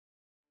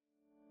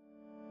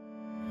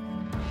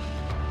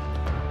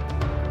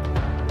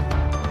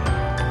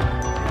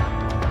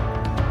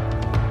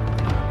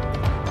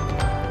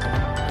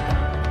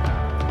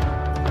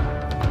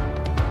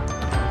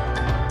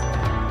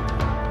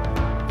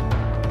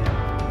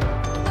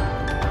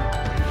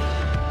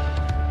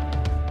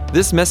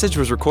This message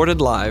was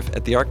recorded live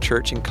at the Ark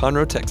Church in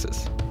Conroe,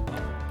 Texas.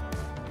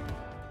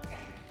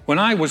 When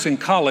I was in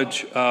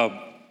college,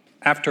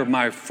 after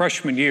my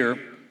freshman year,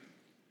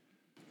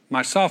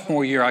 my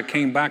sophomore year, I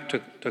came back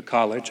to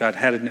college. I'd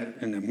had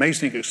an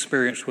amazing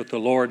experience with the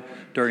Lord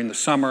during the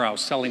summer. I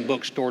was selling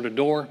books door to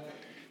door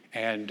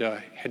and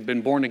had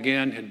been born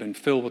again, had been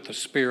filled with the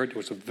Spirit. It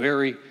was a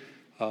very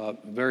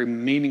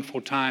meaningful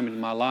time in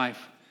my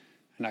life.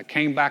 And I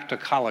came back to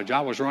college. I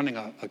was running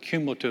a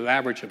cumulative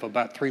average of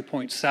about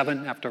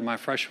 3.7 after my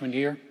freshman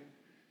year.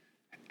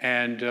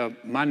 And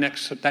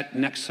that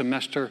next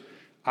semester,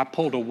 I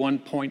pulled a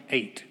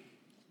 1.8.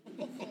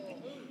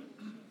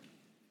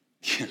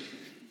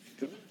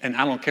 And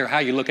I don't care how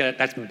you look at it,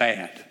 that's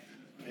bad.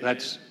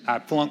 I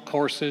flunked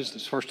courses.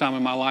 It's the first time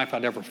in my life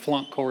I'd ever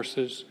flunked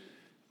courses.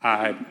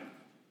 I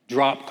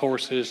dropped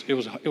courses. It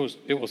was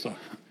a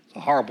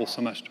horrible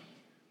semester.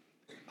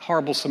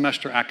 Horrible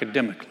semester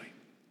academically.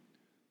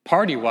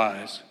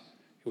 Party-wise,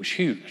 it was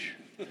huge.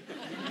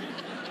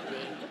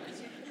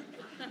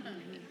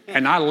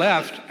 And I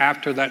left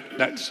after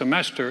that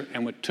semester,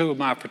 and with two of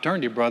my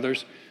fraternity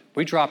brothers,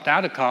 we dropped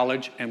out of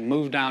college and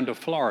moved down to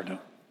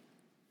Florida.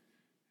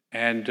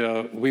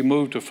 And we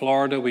moved to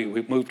Florida. We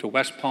moved to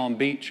West Palm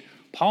Beach.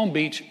 Palm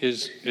Beach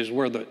is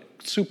where the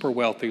super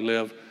wealthy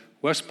live.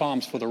 West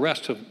Palm's for the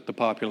rest of the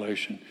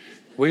population.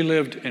 We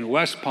lived in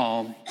West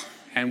Palm,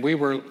 and we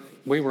were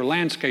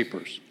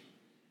landscapers,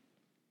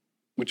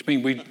 which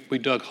means we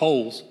dug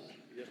holes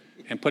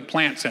and put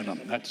plants in them.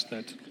 That's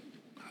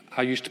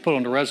I used to put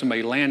on the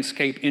resume,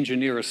 landscape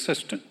engineer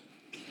assistant.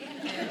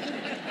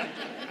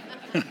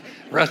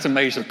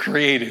 Resumes are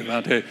creative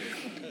out there.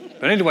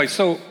 But anyway,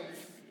 so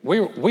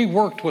we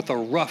worked with a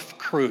rough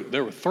crew.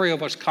 There were three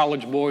of us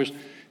college boys.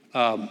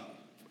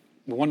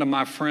 One of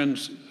my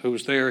friends who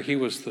was there, he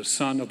was the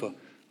son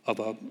of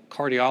a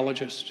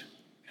cardiologist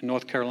in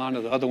North Carolina.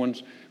 The other one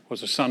was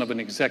the son of an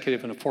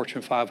executive in a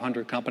Fortune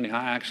 500 company.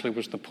 I actually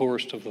was the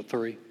poorest of the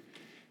three.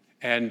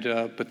 And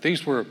but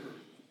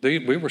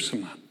we were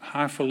some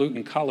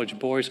highfalutin college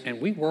boys,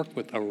 and we worked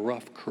with a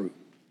rough crew.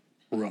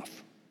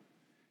 Rough.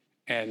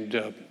 And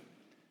in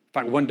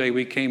fact, one day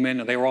we came in,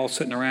 and they were all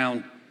sitting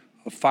around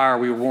a fire.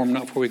 We were warming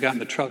up before we got in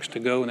the trucks to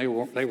go, and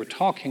they were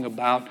talking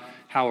about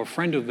how a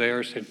friend of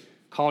theirs had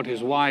caught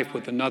his wife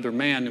with another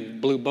man and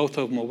blew both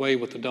of them away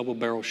with a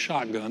double-barrel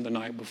shotgun the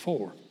night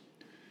before.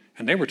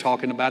 And they were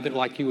talking about it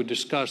like you would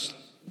discuss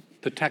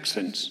the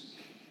Texans.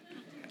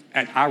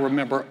 And I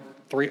remember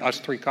us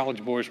three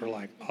college boys were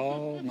like,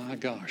 oh my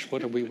gosh,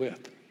 what are we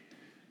with?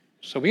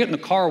 So we get in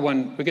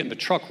the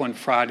truck one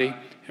Friday,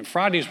 and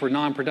Fridays were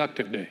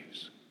non-productive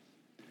days.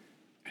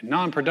 And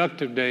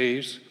non-productive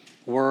days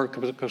were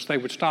because they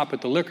would stop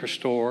at the liquor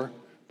store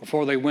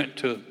before they went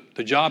to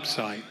the job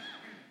site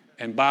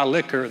and buy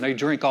liquor, and they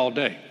drink all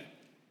day.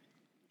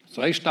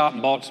 So they stopped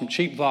and bought some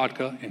cheap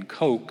vodka and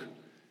Coke.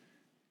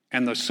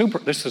 And this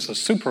is the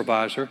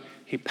supervisor.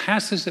 He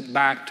passes it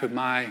back to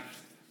my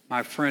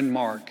friend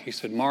Mark. He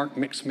said, Mark,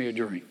 mix me a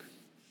drink.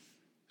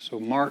 So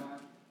Mark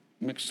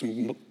mixed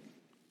some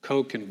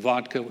Coke and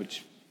vodka,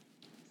 which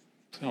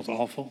sounds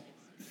awful.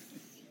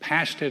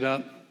 Passed it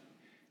up.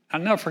 I'll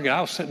never forget,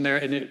 I was sitting there,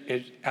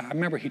 and I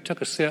remember he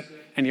took a sip,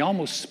 and he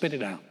almost spit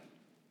it out.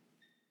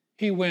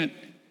 He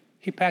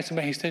passed it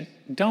back. He said,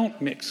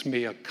 don't mix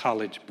me a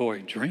college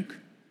boy drink.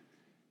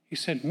 He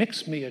said,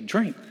 mix me a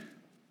drink.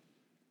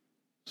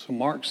 So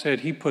Mark said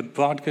he put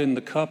vodka in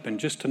the cup and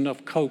just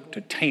enough Coke to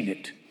taint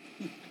it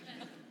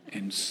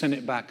and sent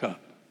it back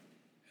up,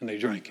 and they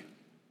drank it.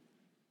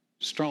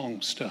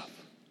 Strong stuff.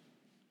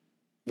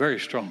 Very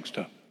strong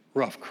stuff.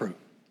 Rough crew.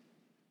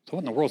 So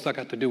what in the world's that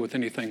got to do with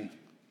anything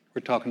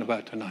we're talking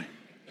about tonight?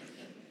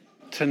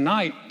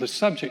 Tonight, the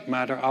subject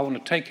matter I want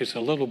to take is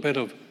a little bit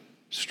of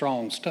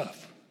strong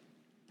stuff.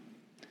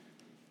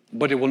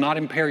 But it will not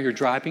impair your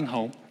driving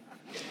home,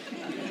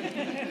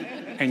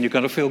 and you're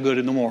going to feel good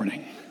in the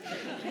morning.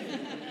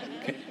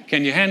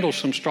 Can you handle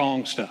some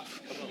strong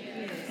stuff?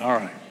 All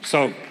right.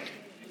 So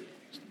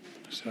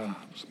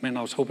man,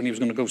 I was hoping he was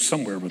going to go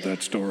somewhere with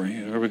that story.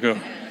 There we go.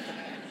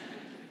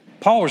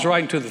 Paul was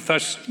writing to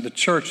the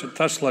church at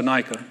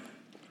Thessalonica,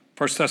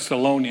 1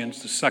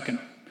 Thessalonians, the second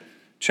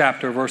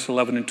chapter, verse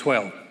 11 and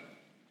 12.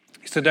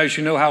 He said, as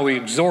you know how we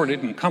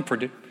exhorted and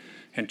comforted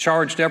and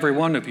charged every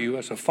one of you,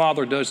 as a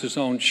father does his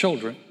own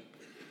children,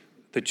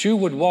 that you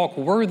would walk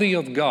worthy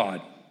of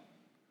God,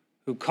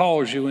 who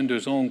calls you into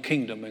his own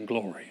kingdom and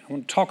glory. I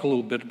want to talk a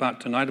little bit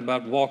tonight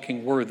about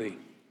walking worthy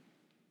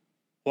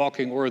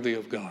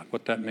of God,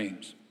 what that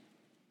means.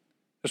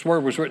 This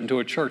word was written to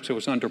a church that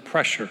was under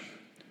pressure.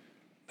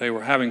 They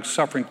were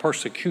suffering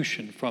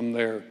persecution from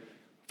their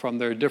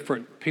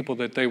different people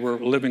that they were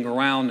living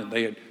around, and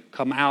they had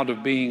come out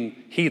of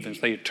being heathens.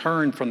 They had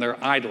turned from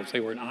their idols.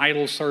 They were an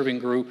idol-serving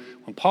group.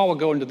 When Paul would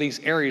go into these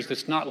areas,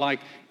 it's not like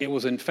it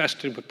was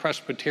infested with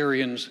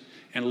Presbyterians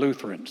and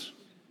Lutherans.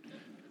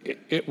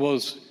 It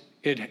was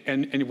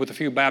with a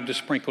few Baptists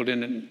sprinkled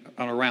in and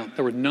around.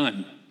 There were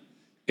none.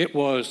 It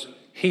was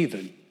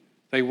heathen.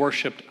 They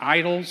worshiped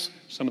idols.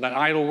 Some of that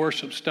idol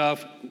worship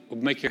stuff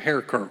would make your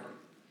hair curl.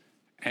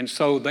 And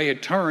so they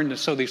had turned, and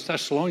so these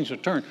Thessalonians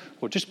had turned.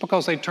 Well, just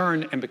because they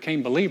turned and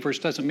became believers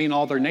doesn't mean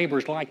all their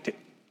neighbors liked it.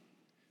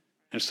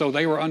 And so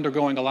they were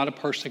undergoing a lot of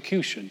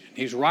persecution.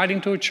 He's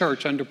writing to a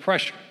church under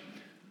pressure.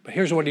 But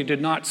here's what he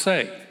did not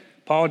say.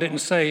 Paul didn't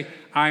say,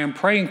 I am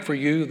praying for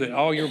you that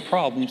all your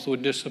problems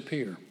would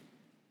disappear.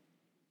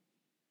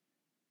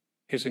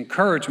 His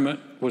encouragement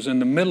was in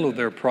the middle of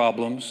their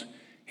problems.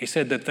 He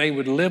said that they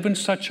would live in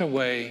such a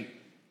way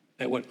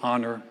that would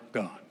honor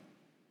God.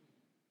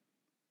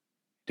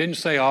 Didn't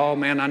say, oh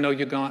man, I know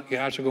you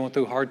guys are going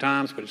through hard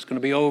times, but it's going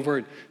to be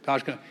over.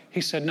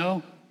 He said,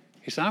 no.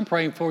 He said, I'm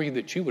praying for you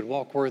that you would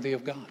walk worthy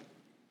of God.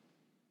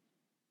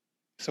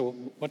 So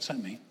what's that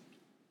mean?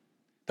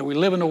 That we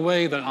live in a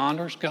way that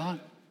honors God?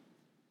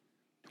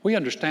 We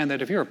understand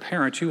that. If you're a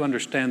parent, you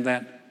understand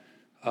that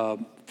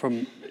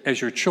from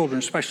as your children,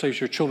 especially as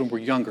your children were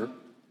younger,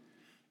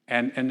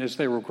 and as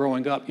they were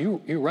growing up,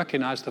 you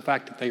recognize the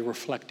fact that they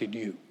reflected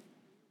you.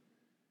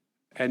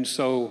 And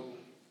so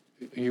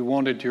you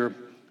wanted your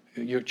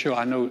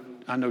children.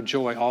 I know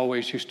Joy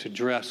always used to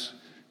dress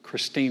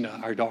Christina,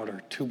 our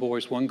daughter, 2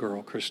 boys, 1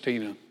 girl.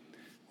 Christina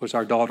was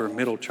our daughter,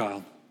 middle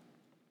child.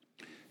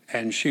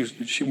 And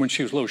when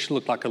she was little, she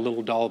looked like a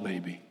little doll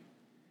baby.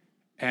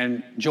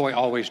 And Joy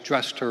always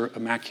dressed her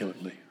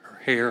immaculately. Her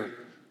hair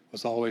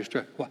was always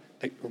dressed. Well,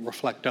 they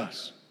reflect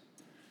us.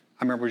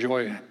 I remember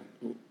Joy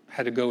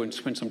had to go and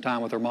spend some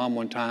time with her mom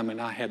one time, and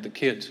I had the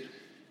kids.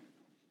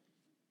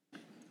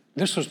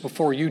 This was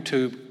before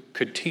YouTube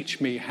could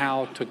teach me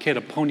how to get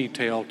a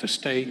ponytail to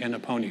stay in a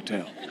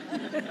ponytail.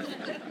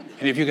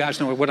 And if you guys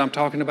know what I'm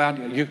talking about,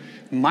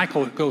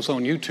 Michael goes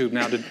on YouTube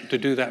now to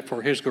do that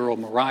for his girl,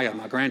 Mariah,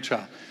 my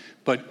grandchild.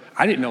 But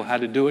I didn't know how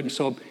to do it, and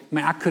so,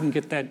 man, I couldn't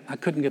get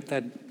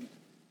that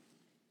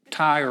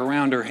tie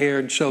around her hair,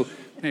 and so,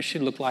 man, she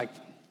looked like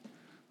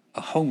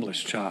a homeless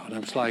child. I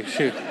was like,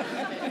 she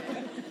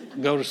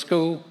go to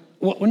school.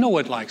 Well, no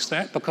one likes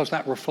that because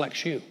that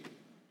reflects you.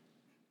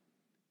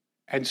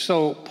 And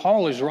so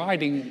Paul is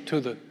writing to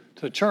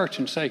the church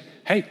and saying,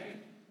 hey,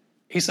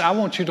 he said, I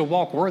want you to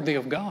walk worthy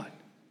of God.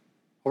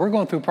 Well, we're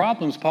going through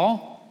problems,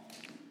 Paul.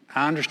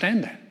 I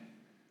understand that.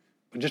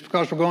 But just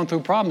because we're going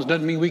through problems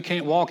doesn't mean we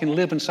can't walk and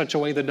live in such a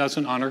way that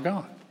doesn't honor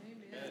God.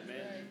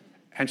 Amen.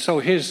 And so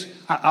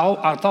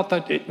I thought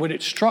that when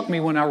it struck me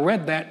when I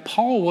read that,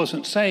 Paul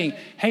wasn't saying,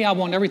 hey, I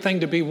want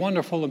everything to be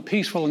wonderful and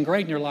peaceful and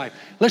great in your life.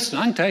 Listen,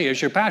 I can tell you,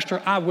 as your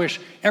pastor, I wish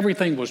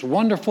everything was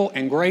wonderful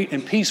and great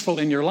and peaceful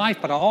in your life,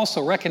 but I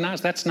also recognize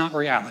that's not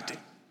reality.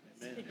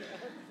 Amen.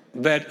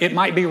 That it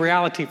might be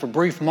reality for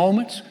brief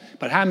moments,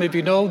 but how many of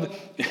you know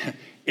that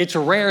it's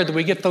rare that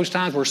we get those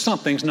times where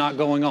something's not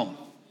going on?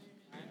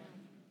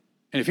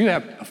 And if you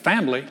have a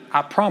family,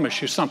 I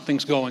promise you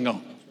something's going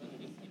on.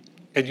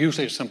 And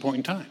usually at some point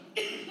in time.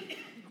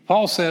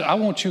 Paul said, I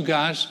want you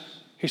guys,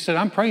 he said,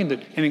 I'm praying that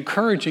and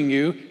encouraging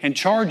you and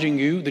charging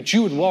you that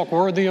you would walk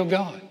worthy of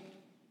God.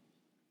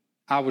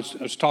 I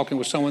was talking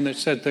with someone that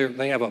said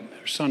they have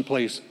their son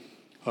plays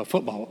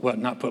football, well,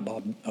 not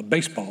football,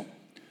 baseball.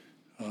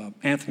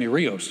 Anthony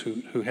Rios,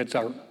 who heads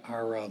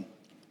our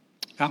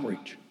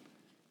outreach,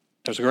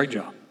 does a great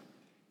job.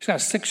 He's got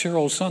a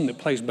 6-year-old son that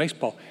plays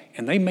baseball,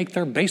 and they make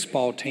their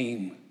baseball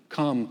team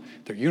come.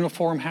 Their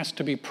uniform has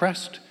to be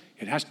pressed.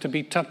 It has to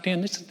be tucked in.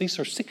 These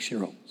are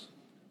 6-year-olds.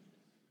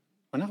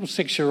 When I was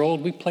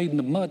 6-year-old, we played in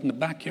the mud in the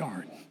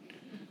backyard.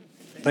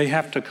 They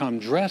have to come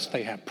dressed.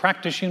 They have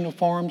practice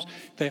uniforms.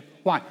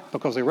 Why?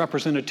 Because they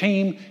represent a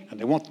team, and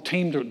they want the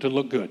team to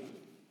look good.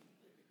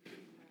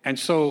 And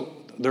so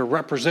they're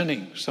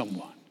representing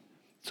someone.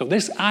 So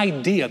this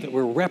idea that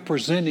we're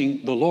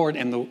representing the Lord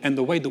and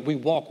the way that we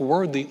walk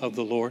worthy of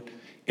the Lord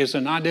is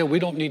an idea we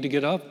don't need to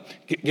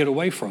get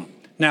away from.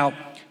 Now,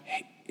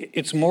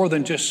 it's more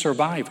than just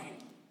surviving.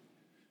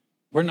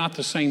 We're not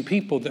the same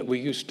people that we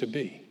used to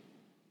be.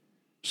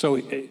 So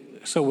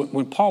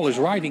when Paul is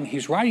writing,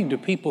 he's writing to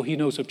people he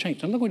knows have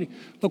changed. Now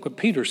look what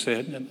Peter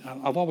said, and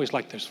I've always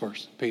liked this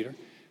verse, Peter.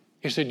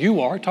 He said,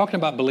 you are, talking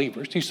about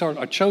believers, he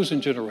started a chosen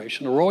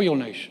generation, a royal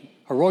nation,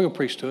 a royal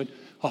priesthood,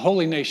 a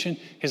holy nation,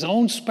 his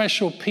own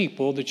special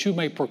people, that you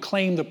may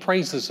proclaim the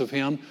praises of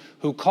him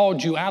who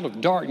called you out of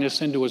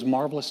darkness into his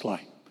marvelous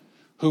light,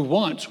 who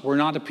once were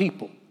not a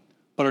people,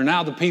 but are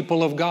now the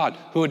people of God,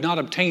 who had not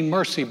obtained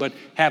mercy, but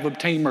have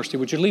obtained mercy.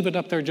 Would you leave it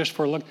up there just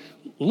for a look?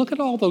 Look at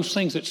all those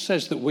things it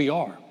says that we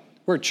are.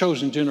 We're a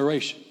chosen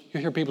generation. You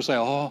hear people say,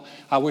 oh,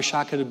 I wish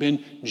I could have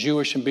been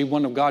Jewish and be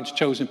one of God's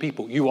chosen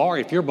people. You are.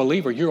 If you're a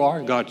believer, you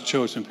are God's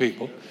chosen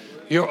people.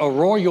 You're a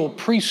royal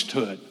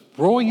priesthood.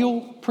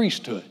 Royal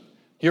priesthood.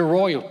 You're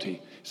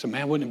royalty. So,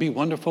 man, wouldn't it be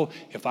wonderful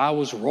if I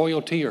was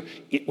royalty, or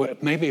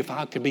maybe if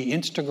I could be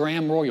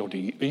Instagram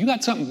royalty? You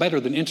got something better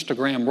than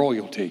Instagram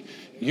royalty.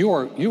 You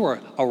are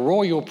a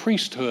royal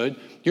priesthood.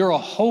 You're a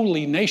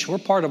holy nation. We're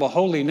part of a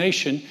holy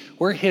nation.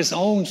 We're his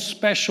own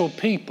special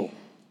people.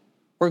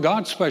 We're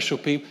God's special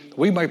people.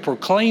 We may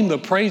proclaim the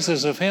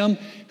praises of him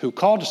who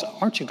called us.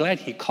 Aren't you glad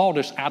he called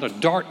us out of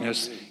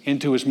darkness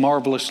into his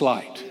marvelous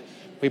light?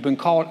 We've been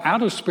called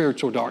out of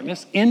spiritual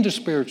darkness into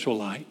spiritual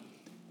light.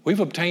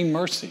 We've obtained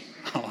mercy.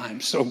 Oh, I'm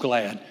so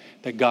glad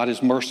that God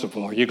is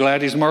merciful. Are you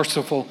glad he's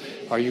merciful?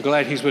 Are you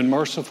glad he's been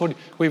merciful?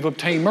 We've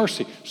obtained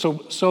mercy.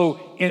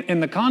 So in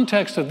the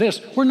context of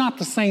this, we're not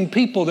the same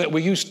people that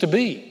we used to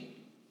be.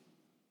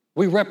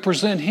 We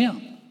represent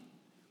him.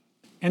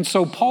 And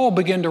so Paul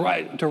began to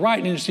write,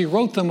 and as he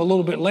wrote them a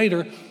little bit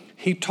later,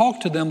 he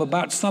talked to them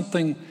about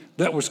something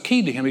that was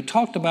key to him. He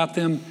talked about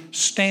them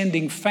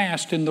standing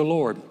fast in the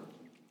Lord.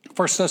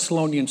 1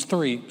 Thessalonians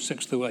 3,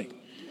 6 through 8.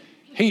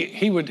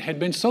 He had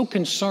been so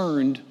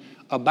concerned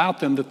about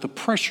them that the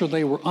pressure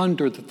they were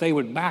under, that they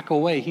would back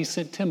away. He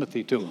sent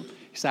Timothy to them.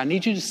 He said, I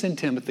need you to send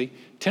Timothy.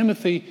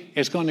 Timothy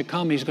is going to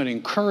come. He's going to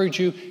encourage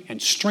you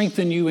and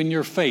strengthen you in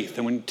your faith.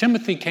 And when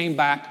Timothy came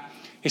back,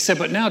 he said,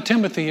 but now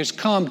Timothy has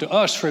come to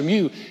us from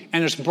you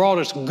and has brought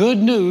us good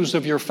news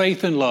of your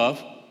faith and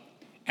love,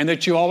 and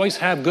that you always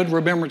have good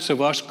remembrance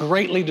of us,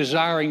 greatly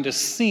desiring to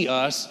see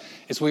us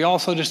as we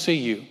also to see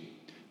you.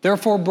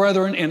 Therefore,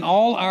 brethren, in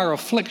all our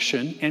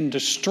affliction and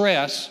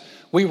distress,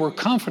 we were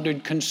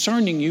comforted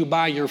concerning you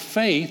by your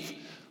faith,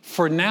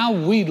 for now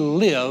we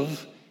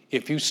live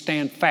if you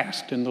stand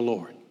fast in the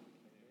Lord.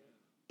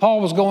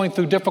 Paul was going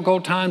through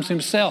difficult times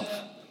himself,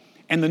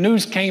 and the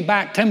news came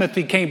back.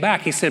 Timothy came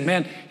back. He said,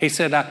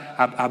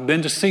 I've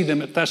been to see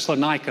them at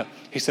Thessalonica.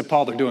 He said,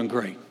 Paul, they're doing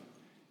great.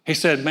 He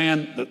said,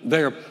 man,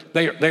 they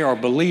are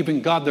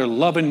believing God. They're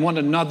loving one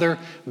another.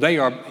 They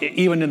are,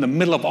 even in the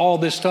middle of all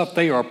this stuff,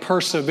 they are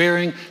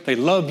persevering. They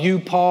love you,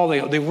 Paul.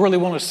 They really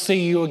want to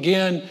see you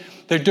again.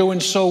 They're doing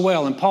so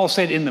well. And Paul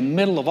said, in the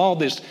middle of all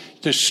this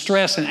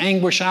distress and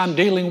anguish I'm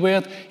dealing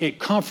with, it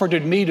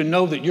comforted me to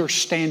know that you're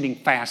standing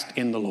fast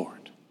in the Lord.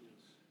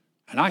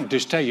 And I can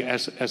just tell you,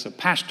 as a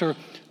pastor,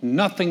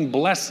 nothing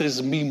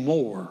blesses me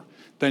more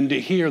than to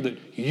hear that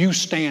you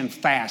stand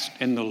fast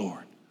in the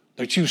Lord,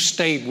 that you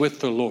stayed with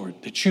the Lord,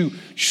 that you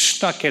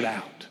stuck it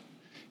out,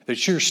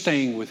 that you're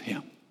staying with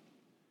him.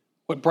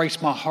 What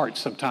breaks my heart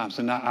sometimes,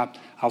 and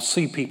I'll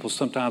see people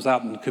sometimes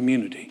out in the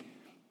community,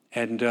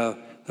 and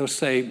they'll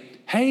say,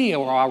 hey,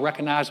 or I'll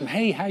recognize them,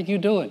 hey, how you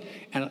doing?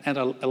 And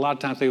a lot of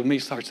times they with me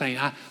start saying,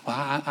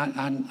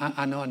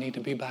 I know I need to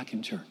be back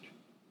in church.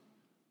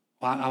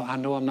 Well, I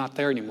know I'm not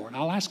there anymore. And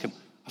I'll ask them,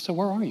 I said,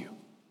 where are you?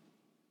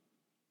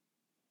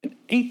 And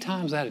 8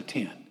 times out of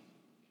 10,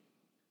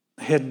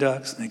 the head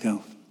ducks and they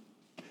go,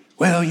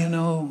 well,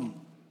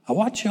 I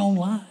watch you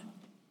online.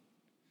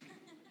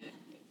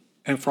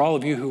 And for all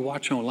of you who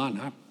watch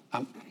online,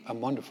 I'm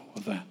wonderful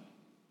with that.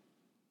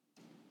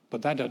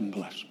 But that doesn't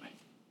bless me.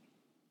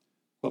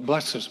 What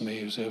blesses me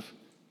is if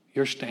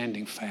you're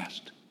standing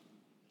fast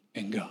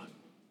in God.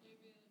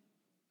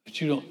 That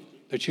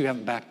you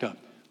haven't backed up.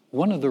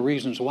 One of the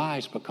reasons why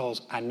is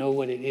because I know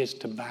what it is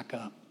to back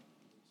up.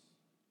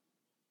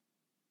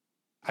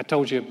 I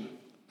told you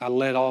I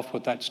led off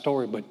with that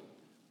story, but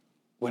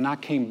when I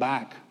came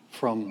back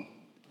from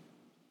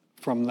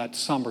that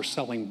summer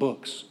selling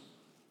books,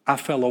 I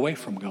fell away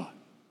from God.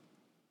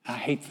 I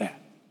hate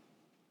that.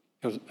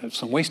 It was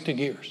some wasted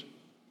years.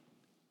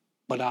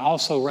 But I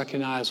also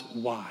recognize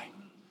why.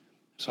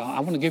 So I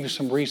want to give you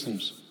some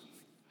reasons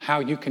how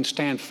you can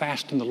stand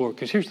fast in the Lord.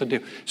 Because here's the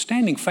deal.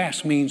 Standing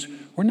fast means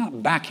we're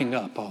not backing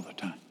up all the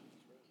time.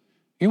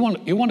 You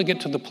want to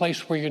get to the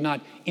place where you're not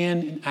in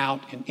and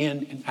out and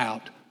in and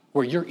out,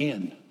 where you're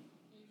in.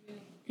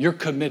 You're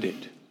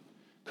committed.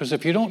 Because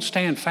if you don't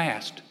stand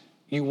fast,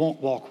 you won't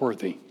walk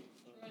worthy.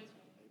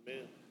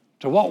 Amen.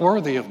 To walk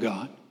worthy of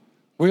God,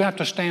 we have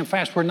to stand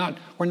fast. We're not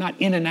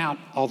in and out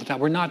all the time.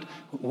 We're not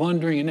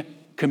wandering and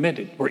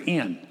committed. We're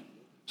in.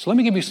 So let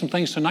me give you some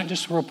things tonight,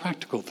 just some real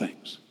practical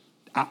things.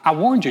 I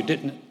warned you,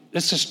 didn't I?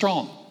 This is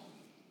strong.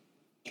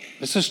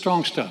 This is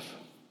strong stuff.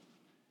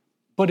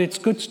 But it's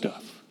good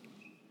stuff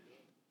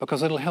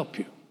because it'll help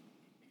you.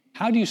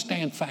 How do you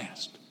stand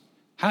fast?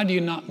 How do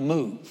you not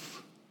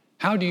move?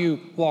 How do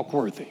you walk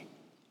worthy?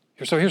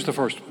 So here's the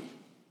first one.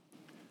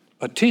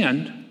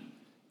 Attend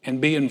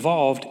and be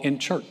involved in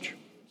church.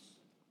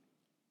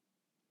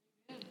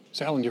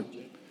 Say, Alan, you're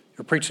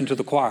preaching to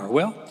the choir.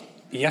 Well,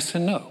 yes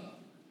and no.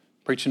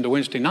 Preaching to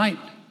Wednesday night,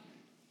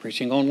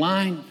 preaching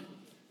online.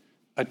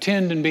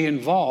 Attend and be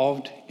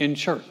involved in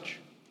church.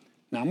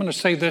 Now, I'm going to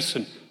say this,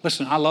 and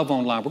listen, I love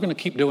online. We're going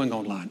to keep doing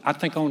online. I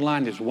think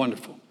online is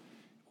wonderful.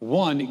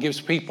 One, it gives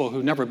people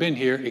who've never been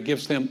here, it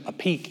gives them a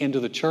peek into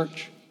the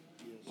church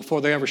before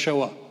they ever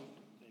show up.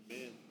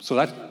 So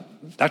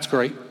that's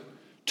great.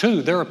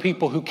 2, there are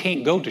people who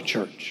can't go to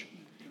church.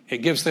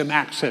 It gives them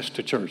access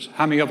to church.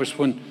 How many of us,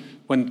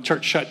 when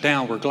church shut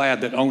down, were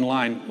glad that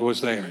online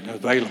was there and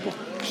available?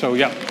 So,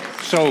 yeah.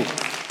 So,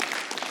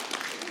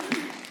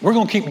 we're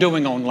going to keep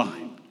doing online.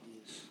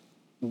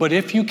 But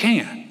if you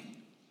can,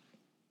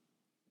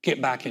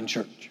 get back in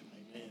church.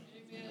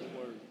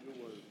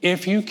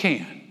 If you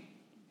can.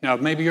 Now,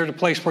 maybe you're at a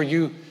place where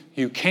you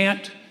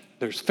can't.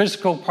 There's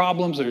physical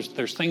problems.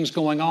 There's things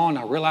going on.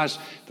 I realize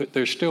that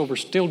we're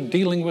still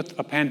dealing with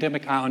a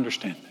pandemic. I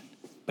understand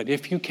that. But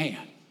if you can,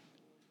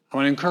 I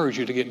want to encourage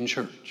you to get in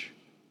church.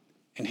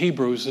 In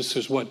Hebrews, this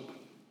is what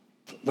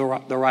the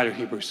writer of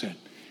Hebrews said.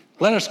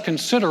 Let us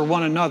consider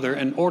one another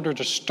in order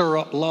to stir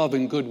up love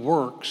and good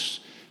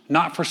works,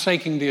 not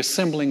forsaking the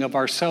assembling of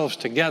ourselves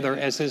together,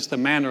 as is the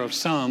manner of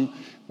some,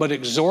 but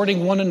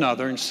exhorting one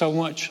another, and so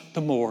much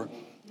the more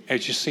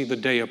as you see the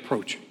day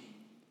approaching.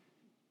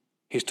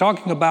 He's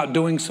talking about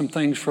doing some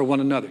things for one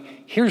another.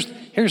 Here's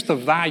the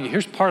value.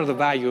 Here's part of the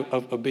value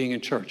of being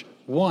in church.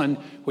 One,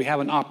 we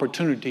have an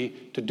opportunity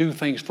to do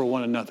things for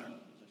one another,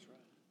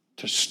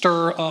 to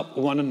stir up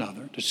one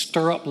another, to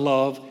stir up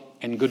love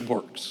and good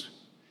works.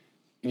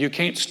 You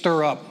can't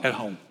stir up at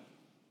home.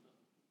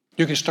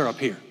 You can stir up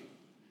here.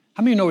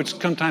 How many know it's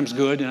sometimes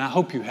good, and I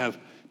hope you have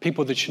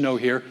people that you know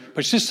here, but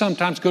it's just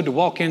sometimes good to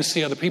walk in,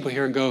 see other people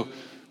here and go,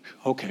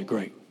 okay,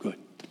 great, good.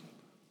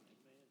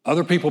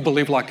 Other people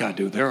believe like I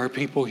do. There are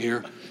people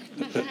here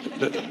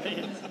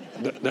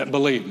that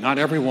believe. Not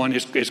everyone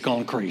is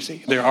gone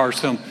crazy. There are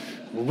some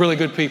really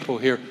good people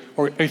here.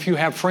 Or if you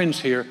have friends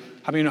here,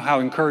 how many know how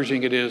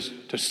encouraging it is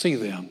to see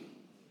them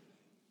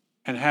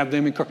and have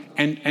them encourage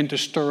and to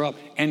stir up,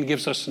 and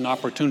gives us an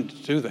opportunity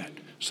to do that.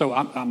 So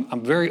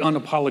I'm very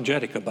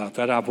unapologetic about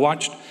that.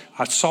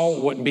 I saw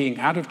what being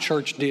out of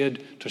church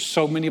did to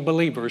so many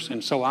believers,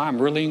 and so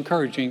I'm really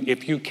encouraging,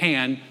 if you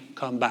can,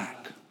 come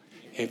back.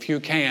 If you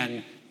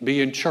can,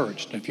 be in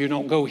church. If you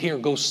don't go here,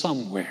 go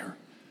somewhere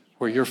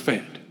where you're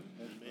fed.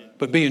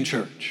 But be in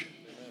church,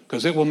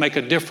 because it will make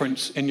a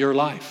difference in your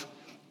life.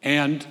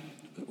 And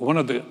one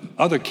of the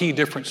other key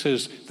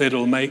differences that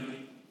it'll make,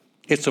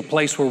 it's a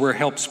place where we're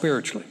helped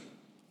spiritually.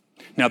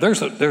 Now,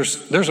 there's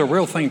a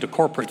real thing to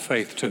corporate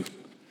faith, too.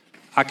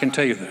 I can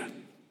tell you that.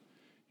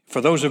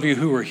 For those of you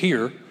who were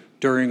here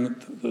during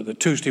the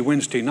Tuesday,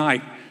 Wednesday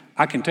night,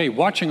 I can tell you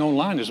watching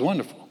online is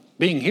wonderful.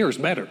 Being here is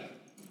better.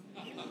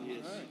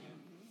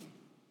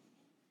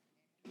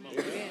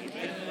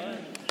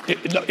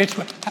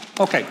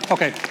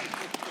 Okay.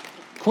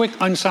 Quick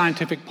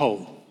unscientific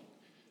poll.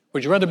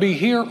 Would you rather be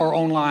here or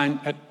online?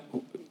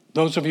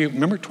 Those of you,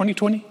 remember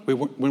 2020,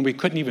 when we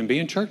couldn't even be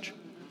in church?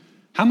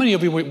 How many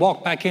of you would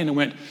walk back in and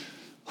went,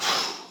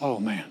 oh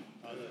man,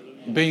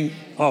 being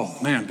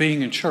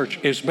in church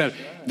is better.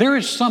 There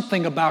is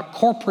something about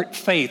corporate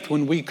faith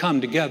when we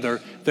come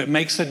together that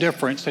makes a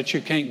difference that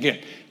you can't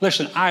get.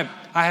 Listen, I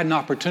had an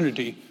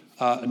opportunity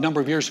a number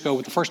of years ago,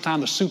 the first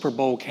time the Super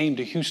Bowl came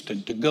to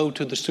Houston, to go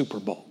to the Super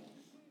Bowl.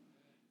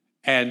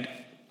 And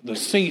the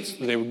seats,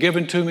 they were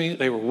given to me.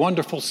 They were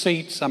wonderful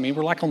seats. I mean,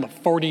 we're like on the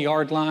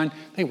 40-yard line.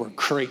 They were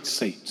great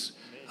seats.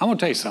 I'm going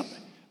to tell you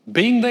something.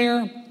 Being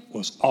there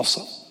was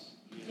awesome.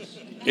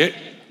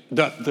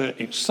 The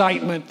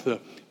excitement,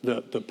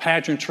 the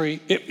pageantry,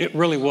 it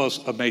really was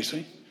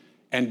amazing.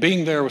 And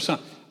being there was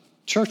something.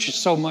 Church is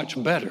so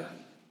much better.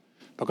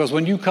 Because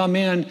when you come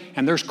in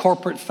and there's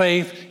corporate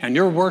faith and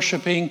you're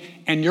worshiping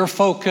and you're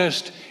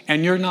focused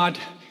and you're not,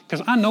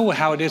 because I know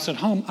how it is at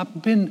home.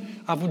 I've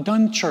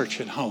done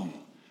church at home.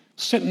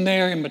 Sitting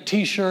there in my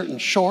t-shirt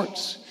and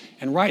shorts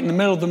and right in the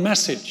middle of the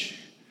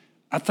message,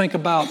 I think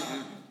about,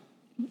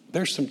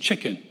 there's some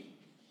chicken.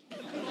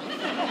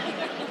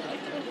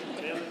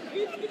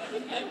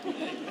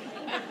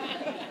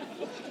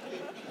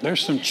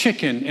 There's some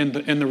chicken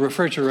in the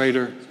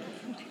refrigerator.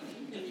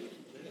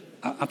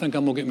 I think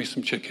I'm going to get me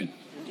some chicken.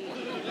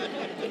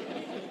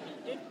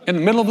 In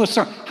the middle of the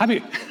sermon.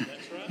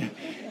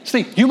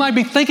 See, you might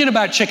be thinking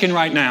about chicken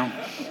right now.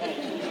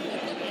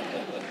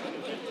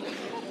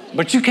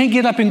 But you can't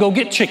get up and go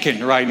get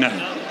chicken right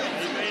now.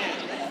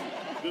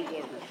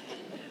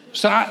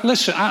 So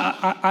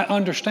I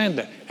understand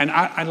that. And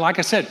I like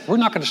I said, we're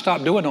not going to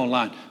stop doing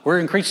online. We're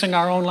increasing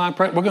our online.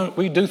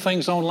 We do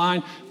things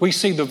online. We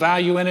see the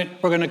value in it.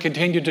 We're going to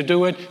continue to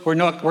do it. We're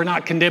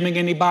not condemning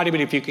anybody,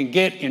 but if you can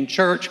get in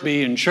church,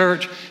 be in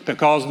church,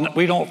 because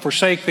we don't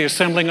forsake the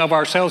assembling of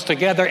ourselves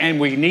together, and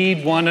we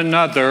need one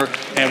another,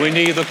 and we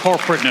need the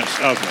corporateness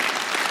of it.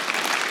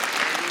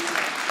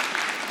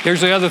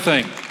 Here's the other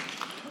thing.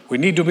 We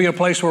need to be a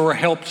place where we're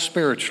helped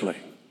spiritually.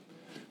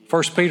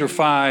 1 Peter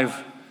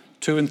 5,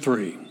 2 and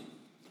 3.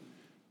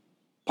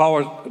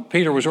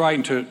 Peter was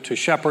writing to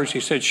shepherds.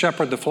 He said,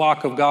 shepherd the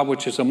flock of God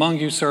which is among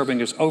you,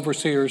 serving as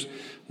overseers,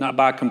 not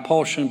by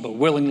compulsion, but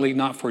willingly,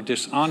 not for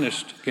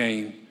dishonest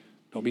gain.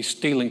 Don't be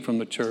stealing from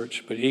the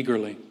church, but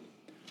eagerly.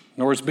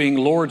 Nor as being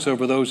lords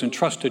over those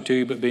entrusted to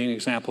you, but being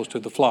examples to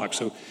the flock.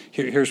 So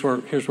here's where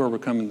we're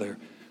coming there.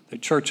 The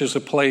church is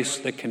a place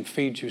that can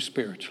feed you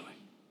spiritually.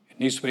 It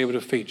needs to be able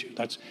to feed you.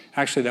 That's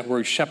actually that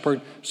word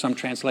shepherd. Some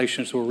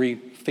translations will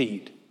read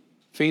feed.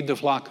 Feed the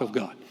flock of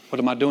God. What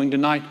am I doing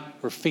tonight?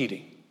 We're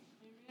feeding.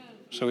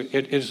 So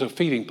it is a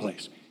feeding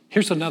place.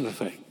 Here's another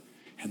thing.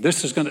 And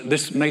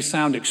this may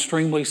sound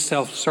extremely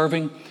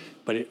self-serving,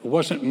 but it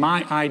wasn't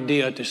my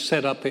idea to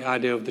set up the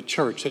idea of the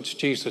church. It's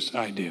Jesus'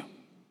 idea.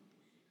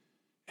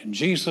 And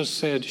Jesus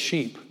said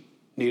sheep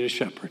need a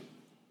shepherd.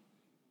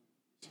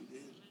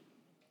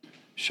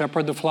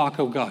 Shepherd the flock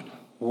of God.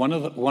 One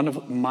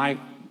of my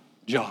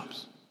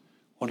jobs,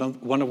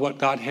 one of what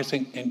God has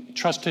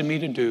entrusted me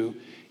to do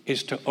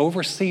is to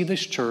oversee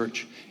this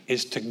church,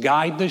 is to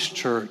guide this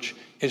church,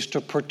 is to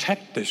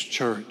protect this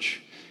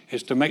church,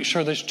 is to make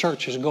sure this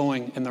church is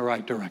going in the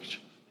right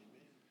direction.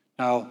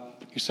 Now,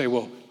 you say,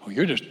 well,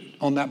 you're just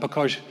on that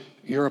because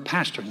you're a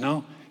pastor.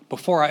 No,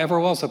 before I ever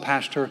was a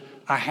pastor,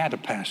 I had a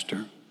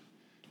pastor.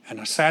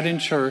 And I sat in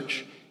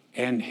church,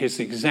 and his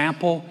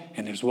example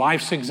and his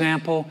wife's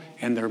example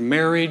and their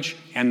marriage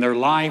and their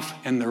life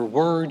and their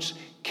words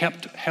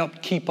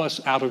helped keep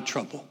us out of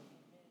trouble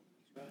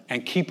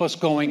and keep us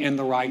going in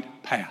the right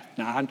path.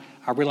 Now,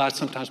 I realize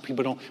sometimes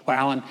people don't, well,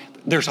 Alan,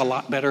 there's a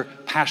lot better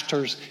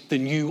pastors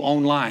than you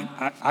online.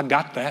 I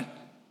got that.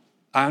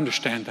 I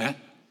understand that.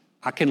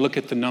 I can look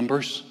at the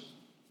numbers.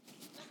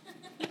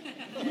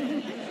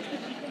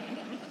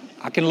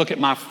 I can look at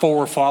my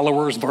 4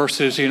 followers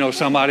versus,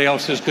 somebody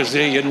else's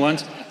gazillion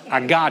ones. I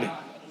got it.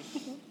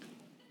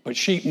 But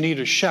sheep need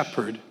a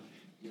shepherd,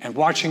 and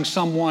watching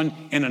someone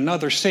in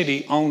another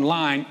city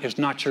online is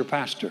not your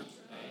pastor.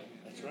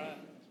 That's right.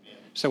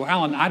 So,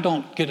 Alan, I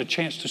don't get a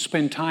chance to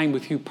spend time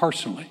with you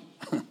personally.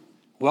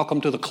 Welcome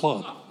to the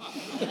club.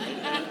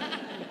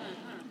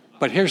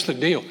 But here's the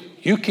deal.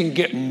 You can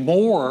get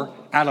more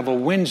out of a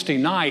Wednesday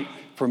night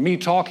for me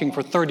talking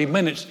for 30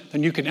 minutes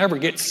than you can ever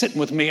get sitting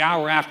with me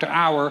hour after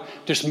hour,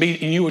 just me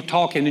and you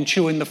talking and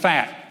chewing the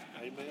fat.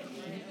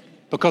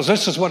 Because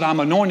this is what I'm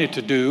anointed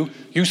to do.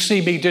 You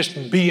see me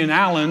just being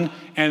Alan,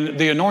 and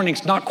the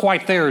anointing's not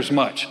quite there as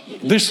much.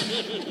 This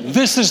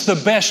is the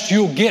best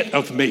you'll get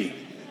of me.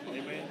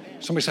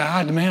 Somebody say,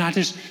 man, I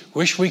just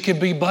wish we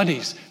could be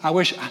buddies. I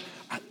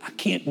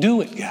can't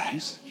do it,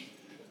 guys.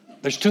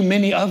 There's too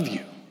many of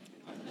you.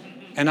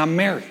 And I'm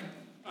married.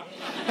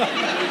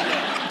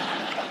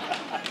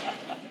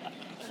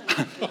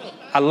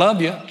 I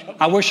love you.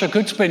 I wish I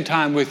could spend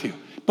time with you.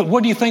 But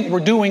what do you think we're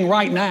doing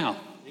right now?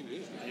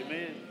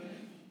 Amen.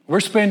 We're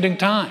spending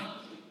time.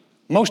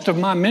 Most of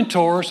my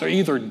mentors are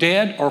either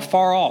dead or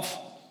far off.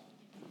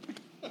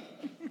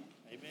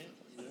 Amen.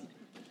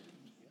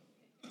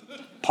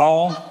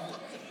 Paul,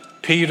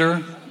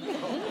 Peter,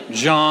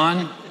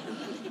 John,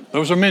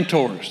 those are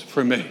mentors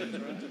for me.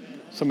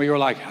 Some of you are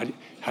like,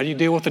 how do you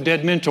deal with a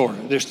dead mentor?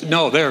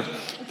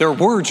 Their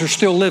words are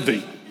still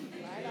living.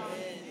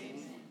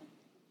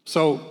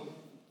 So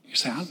you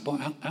say,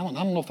 Alan, I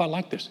don't know if I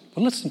like this.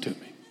 Well, listen to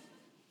me.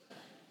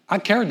 I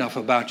care enough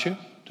about you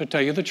to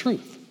tell you the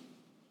truth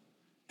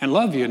and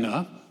love you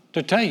enough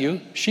to tell you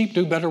sheep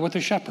do better with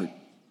a shepherd.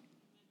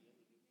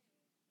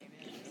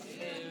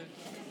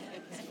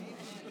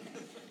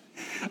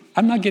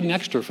 I'm not getting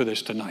extra for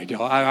this tonight,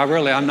 y'all.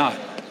 I'm not.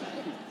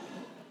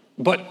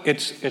 But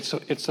it's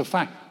a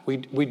fact.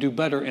 We do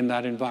better in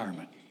that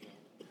environment.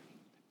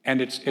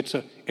 And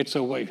it's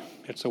a way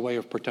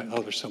of protecting.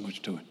 Oh, there's so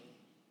much to it.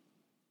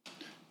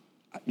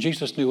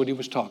 Jesus knew what he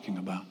was talking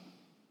about,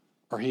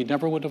 or he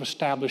never would have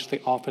established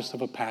the office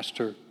of a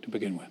pastor to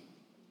begin with.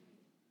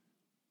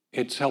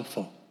 It's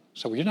helpful.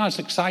 So you're not as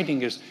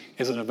exciting as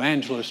an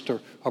evangelist or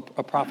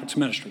a prophet's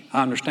ministry.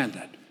 I understand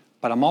that.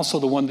 But I'm also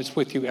the one that's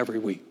with you every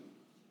week.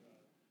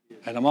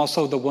 And I'm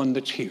also the one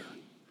that's here.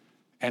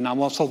 And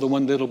I'm also the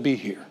one that'll be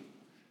here.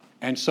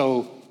 And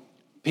so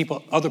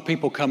other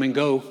people come and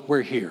go,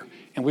 we're here.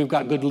 And we've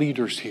got good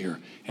leaders here.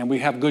 And we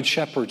have good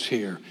shepherds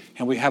here.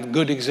 And we have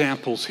good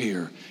examples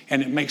here.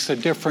 And it makes a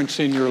difference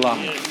in your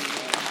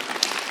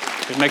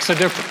life. It makes a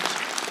difference.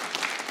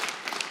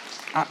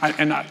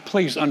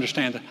 Please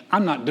understand that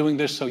I'm not doing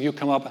this so you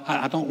come up.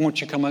 I don't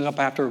want you coming up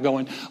after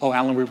going, oh,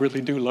 Alan, we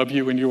really do love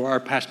you and you are our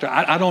pastor.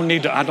 I don't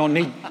need that.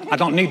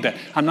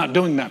 I'm not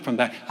doing that from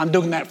that. I'm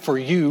doing that for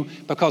you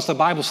because the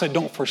Bible said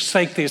don't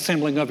forsake the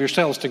assembling of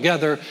yourselves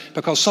together,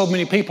 because so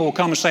many people will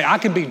come and say, I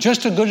can be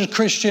just as good a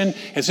Christian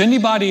as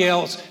anybody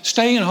else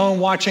staying home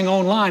watching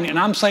online. And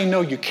I'm saying,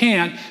 no, you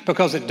can't,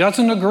 because it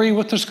doesn't agree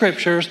with the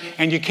scriptures,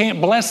 and you can't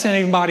bless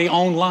anybody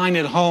online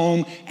at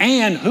home.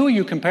 And who are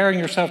you comparing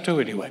yourself to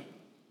anyway?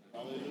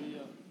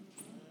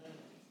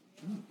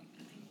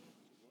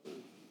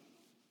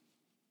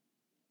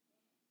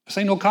 This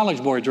ain't no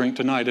college boy drink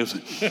tonight, is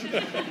it?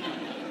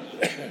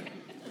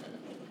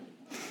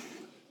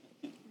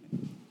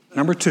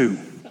 Number two.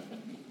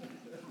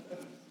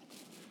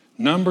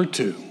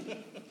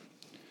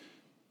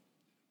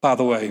 By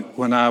the way,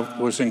 when I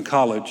was in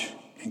college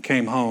and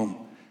came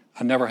home,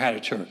 I never had a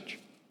church.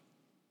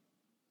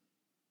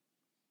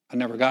 I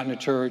never got in a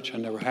church. I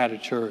never had a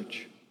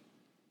church.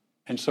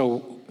 And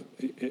so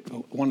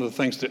one of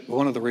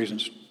the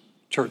reasons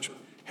church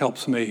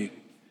helps me,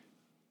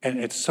 and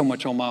it's so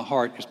much on my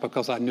heart, is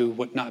because I knew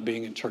what not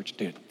being in church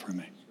did for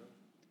me.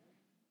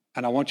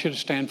 And I want you to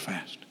stand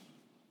fast.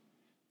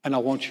 And I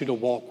want you to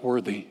walk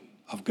worthy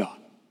of God,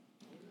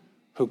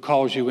 who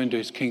calls you into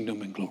his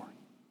kingdom and glory.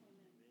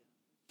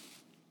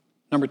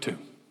 Number two,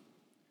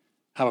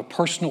 have a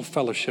personal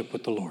fellowship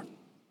with the Lord.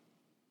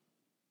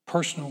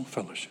 Personal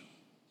fellowship.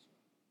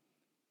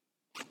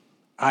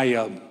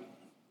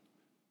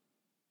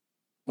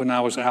 When I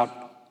was out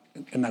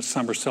in that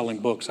summer selling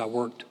books, I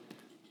worked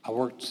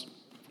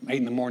from 8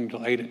 in the morning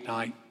till 8 at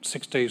night,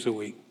 6 days a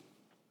week.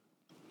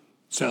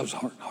 So it was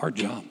a hard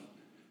job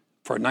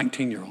for a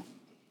 19-year-old.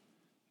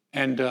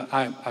 And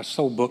I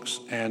sold books,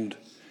 and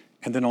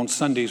then on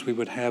Sundays we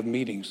would have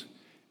meetings.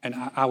 And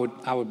I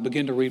would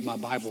begin to read my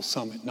Bible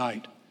some at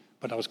night,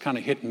 but I was kind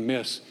of hit and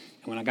miss.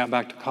 And when I got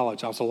back to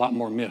college, I was a lot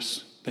more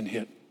miss than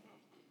hit.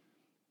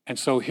 And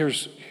so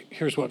here's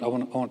what I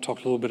want to talk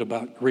a little bit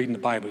about reading the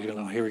Bible. You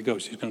know, here he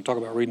goes. He's going to talk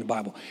about reading the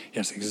Bible.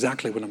 Yes,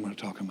 exactly what I'm going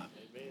to talk about.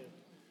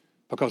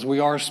 Because we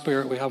are a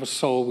spirit, we have a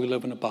soul, we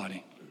live in a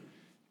body.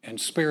 And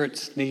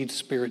spirits need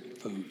spirit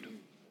food.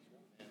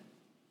 I'll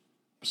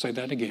say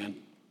that again.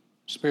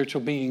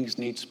 Spiritual beings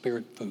need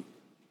spirit food.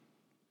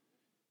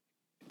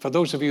 For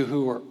those of you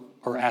who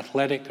are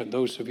athletic, and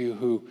those of you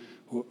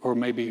who or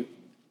maybe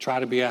try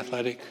to be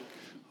athletic,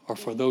 or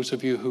for those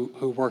of you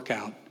who work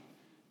out,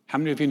 how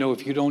many of you know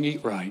if you don't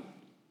eat right,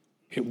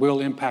 it will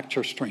impact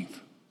your strength?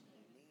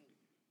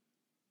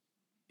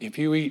 If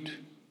you eat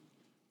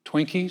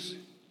Twinkies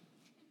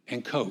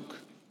and Coke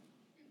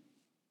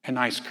and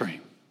ice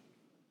cream,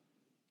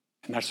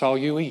 and that's all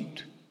you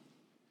eat,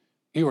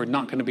 you are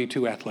not going to be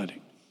too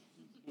athletic.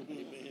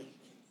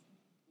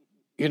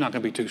 You're not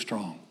going to be too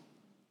strong.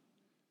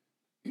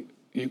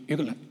 There's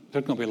going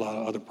to be a lot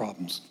of other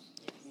problems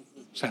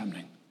that's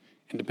happening.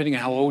 And depending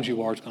on how old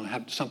you are, it's going to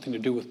have something to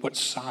do with what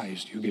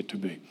size you get to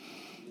be.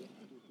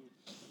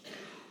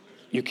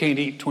 You can't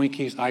eat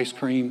Twinkies, ice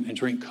cream, and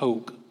drink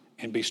Coke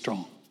and be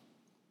strong.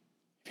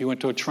 If you went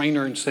to a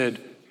trainer and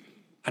said,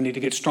 I need to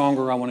get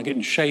stronger, I want to get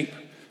in shape,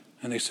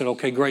 and they said,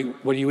 okay, great,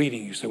 what are you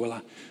eating? You said, well,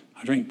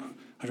 I drink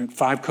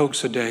 5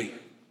 Cokes a day,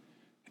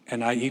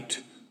 and I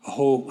eat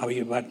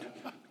about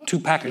 2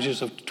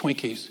 packages of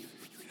Twinkies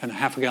and a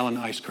half a gallon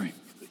of ice cream.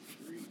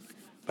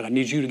 But I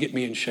need you to get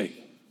me in shape.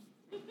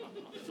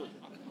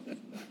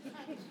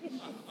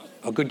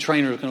 A good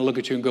trainer is going to look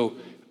at you and go,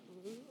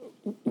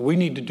 we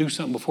need to do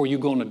something before you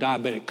go in a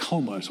diabetic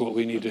coma is what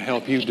we need to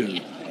help you do.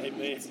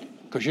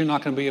 Because you're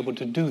not going to be able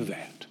to do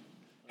that.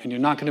 And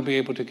you're not going to be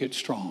able to get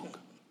strong.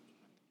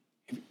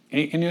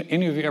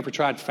 Any of you ever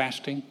tried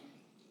fasting?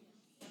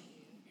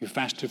 You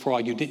fasted for a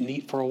while, you didn't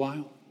eat for a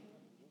while?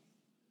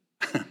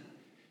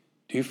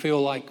 Do you feel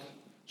like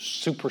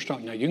super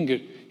strong? Now,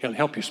 it'll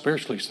help you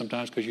spiritually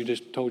sometimes because you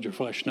just told your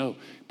flesh no.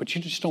 But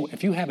you just don't,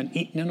 if you haven't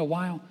eaten in a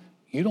while,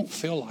 you don't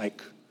feel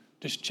like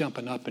just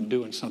jumping up and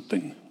doing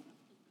something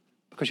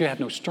because you have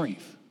no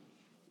strength.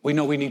 We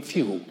know we need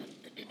fuel,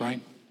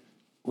 right?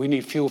 We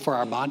need fuel for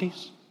our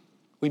bodies.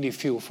 We need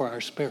fuel for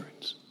our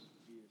spirits.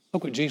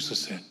 Look what Jesus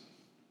said.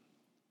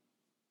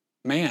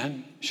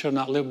 Man shall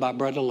not live by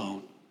bread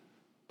alone,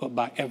 but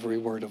by every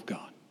word of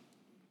God.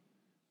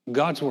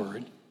 God's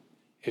word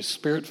is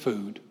spirit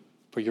food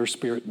for your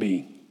spirit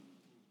being.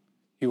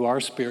 You are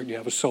a spirit, you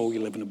have a soul, you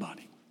live in a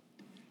body.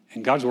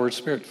 And God's word is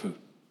spirit food,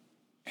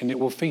 and it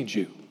will feed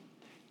you.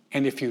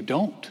 And if you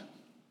don't,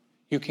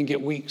 you can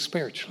get weak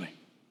spiritually.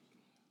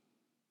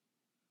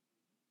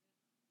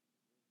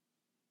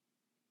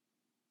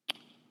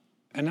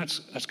 And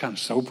that's kind of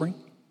sobering.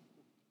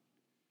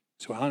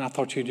 So, Alan, I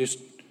thought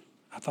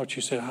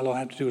you said all I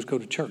have to do is go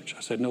to church.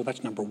 I said, no,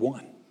 that's number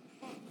 1.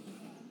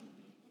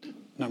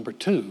 Number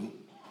 2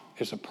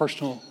 is a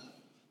personal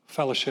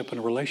fellowship and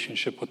a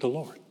relationship with the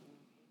Lord.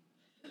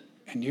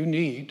 And you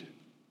need,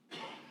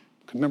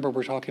 remember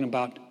we're talking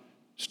about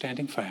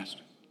standing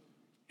fast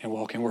and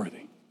walking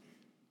worthy.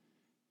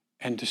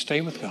 And to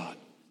stay with God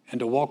and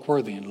to walk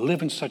worthy and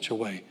live in such a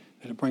way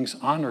that it brings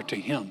honor to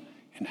Him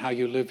in how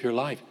you live your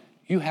life,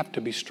 you have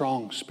to be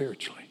strong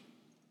spiritually.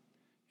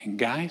 And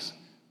guys,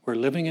 we're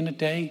living in a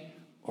day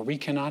where we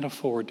cannot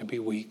afford to be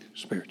weak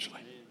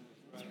spiritually.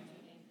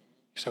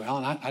 So,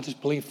 Alan, I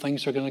just believe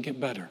things are going to get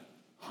better.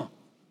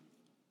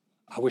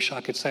 I wish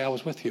I could say I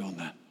was with you on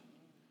that.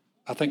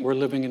 I think we're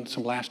living in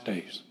some last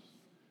days.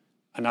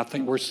 And I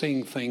think we're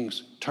seeing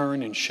things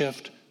turn and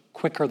shift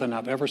quicker than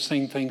I've ever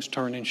seen things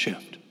turn and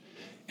shift.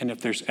 And if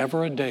there's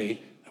ever a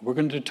day that we're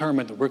going to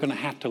determine that we're going to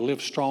have to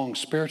live strong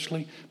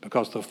spiritually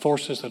because the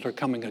forces that are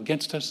coming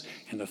against us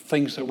and the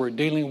things that we're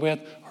dealing with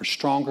are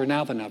stronger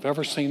now than I've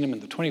ever seen them in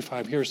the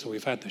 25 years that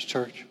we've had this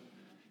church,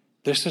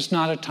 this is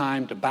not a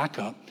time to back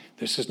up.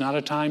 This is not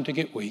a time to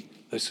get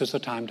weak. This is a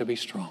time to be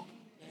strong.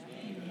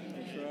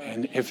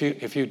 And if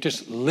you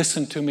just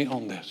listen to me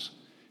on this.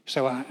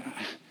 So I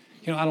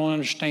don't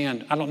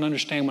understand. I don't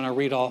understand when I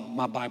read all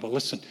my Bible.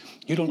 Listen,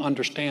 you don't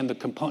understand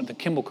the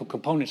chemical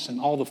components in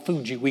all the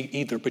food you eat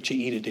either, but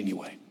you eat it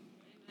anyway.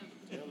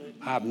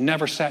 I've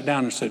never sat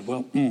down and said,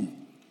 well,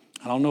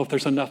 I don't know if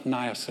there's enough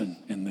niacin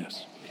in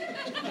this.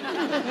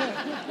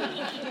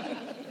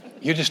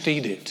 You just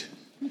eat it.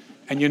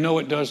 And you know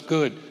it does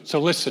good. So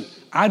listen,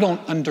 I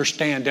don't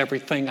understand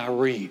everything I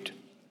read.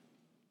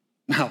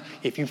 Now,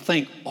 if you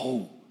think,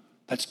 oh,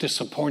 that's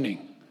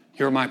disappointing,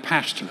 you're my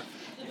pastor.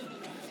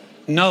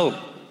 No,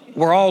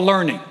 we're all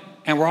learning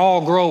and we're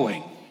all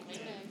growing.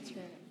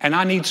 And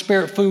I need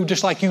spirit food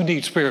just like you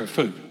need spirit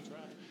food.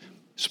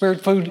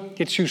 Spirit food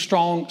gets you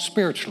strong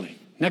spiritually.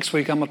 Next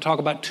week, I'm going to talk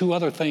about 2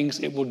 other things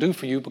it will do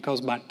for you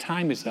because my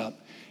time is up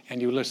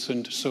and you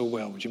listened so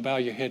well. Would you bow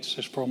your heads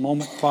just for a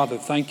moment? Father,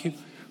 thank you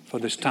for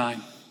this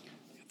time.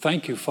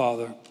 Thank you,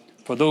 Father,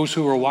 for those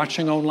who are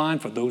watching online,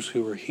 for those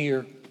who are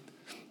here.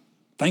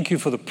 Thank you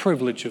for the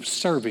privilege of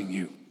serving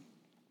you.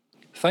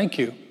 Thank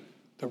you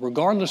that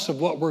regardless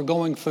of what we're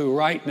going through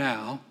right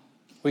now,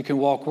 we can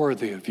walk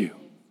worthy of you.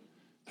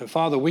 That,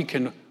 Father, we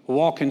can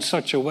walk in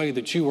such a way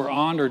that you are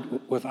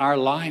honored with our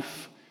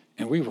life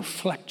and we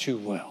reflect you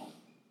well.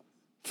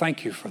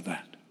 Thank you for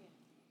that.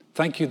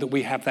 Thank you that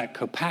we have that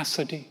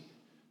capacity.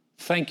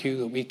 Thank you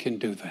that we can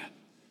do that.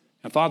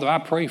 And Father, I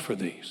pray for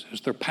these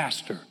as their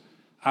pastor.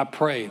 I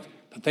pray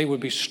that they would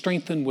be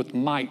strengthened with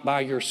might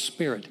by your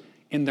Spirit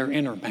in their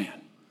inner man.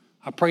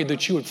 I pray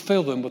that you would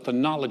fill them with the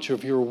knowledge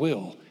of your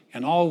will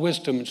and all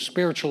wisdom and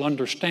spiritual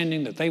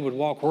understanding, that they would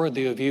walk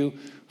worthy of you,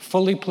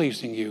 fully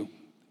pleasing you,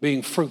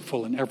 being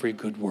fruitful in every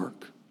good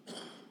work.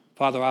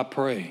 Father, I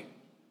pray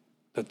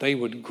that they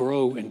would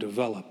grow and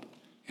develop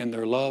in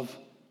their love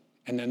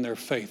and in their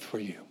faith for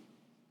you.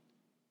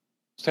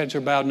 Heads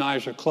are bowed and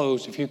eyes are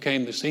closed. If you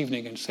came this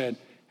evening and said,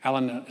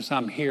 Alan, as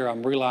I'm here,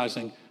 I'm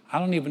realizing I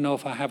don't even know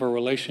if I have a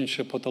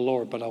relationship with the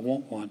Lord, but I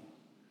want one.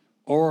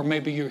 Or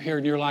maybe you're here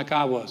and you're like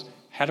I was,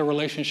 had a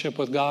relationship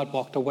with God,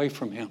 walked away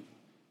from him,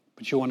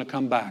 but you want to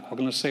come back. We're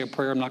going to say a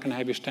prayer. I'm not going to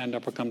have you stand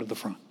up or come to the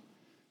front.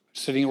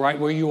 Sitting right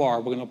where you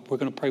are, we're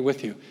going to pray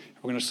with you.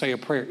 We're going to say a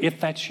prayer. If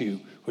that's you,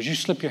 would you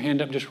slip your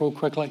hand up just real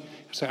quickly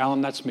and say,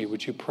 Alan, that's me.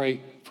 Would you pray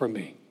for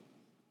me?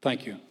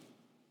 Thank you.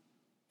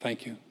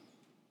 Thank you.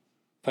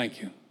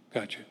 Thank you.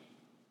 Got you.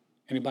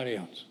 Anybody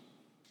else?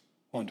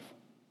 Wonderful.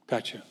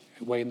 Got you.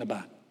 Way in the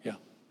back. Yeah.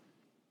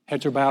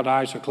 Heads are bowed,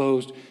 eyes are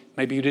closed.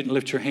 Maybe you didn't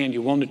lift your hand.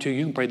 You wanted to.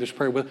 You can pray this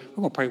prayer with. We're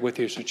going to pray with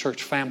you as a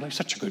church family.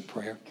 Such a good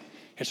prayer.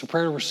 It's a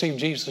prayer to receive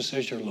Jesus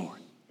as your Lord.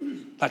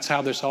 That's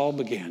how this all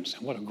begins.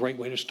 And what a great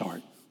way to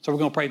start. So we're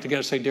going to pray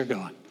together. Say, Dear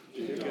God,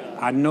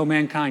 I know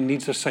mankind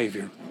needs a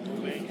Savior.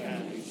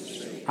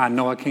 I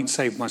know I can't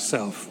save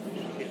myself.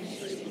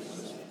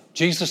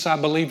 Jesus, I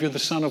believe you're the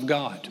Son of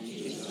God.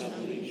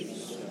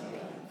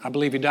 I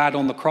believe you died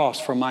on the cross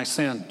for my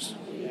sins.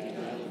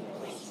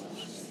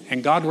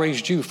 And God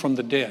raised you from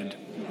the dead.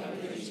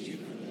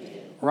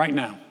 Right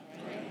now,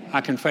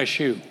 I confess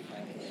you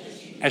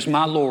as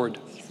my Lord,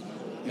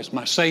 as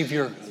my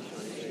Savior,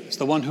 as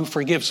the one who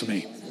forgives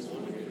me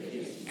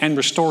and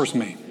restores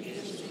me.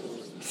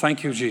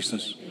 Thank you,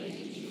 Jesus.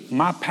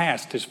 My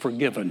past is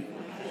forgiven.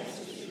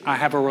 I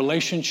have a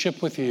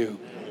relationship with you.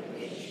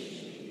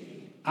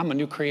 I'm a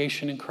new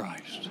creation in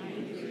Christ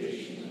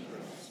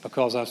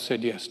because I've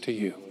said yes to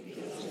you.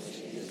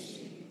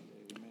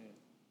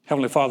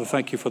 Heavenly Father,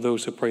 thank you for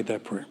those who prayed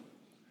that prayer.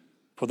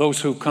 For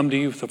those who've come to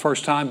you for the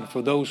first time and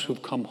for those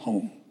who've come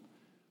home.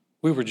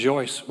 We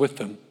rejoice with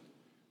them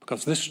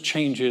because this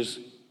changes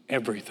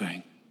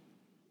everything.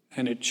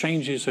 And it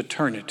changes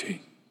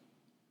eternity.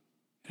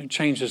 And it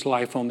changes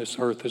life on this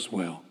earth as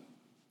well.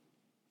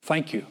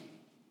 Thank you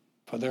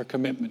for their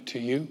commitment to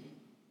you.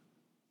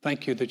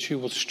 Thank you that you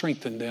will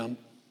strengthen them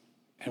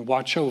and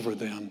watch over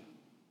them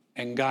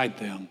and guide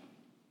them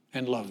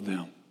and love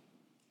them.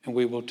 And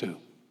we will too.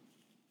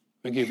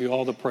 We give you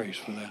all the praise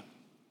for that.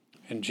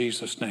 In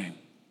Jesus' name,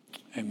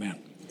 amen.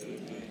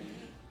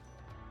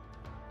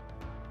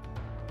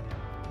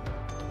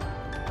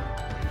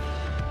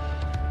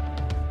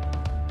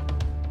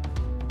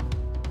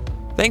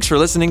 Thanks for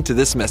listening to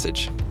this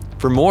message.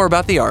 For more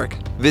about the Ark,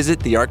 visit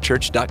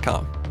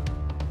thearkchurch.com.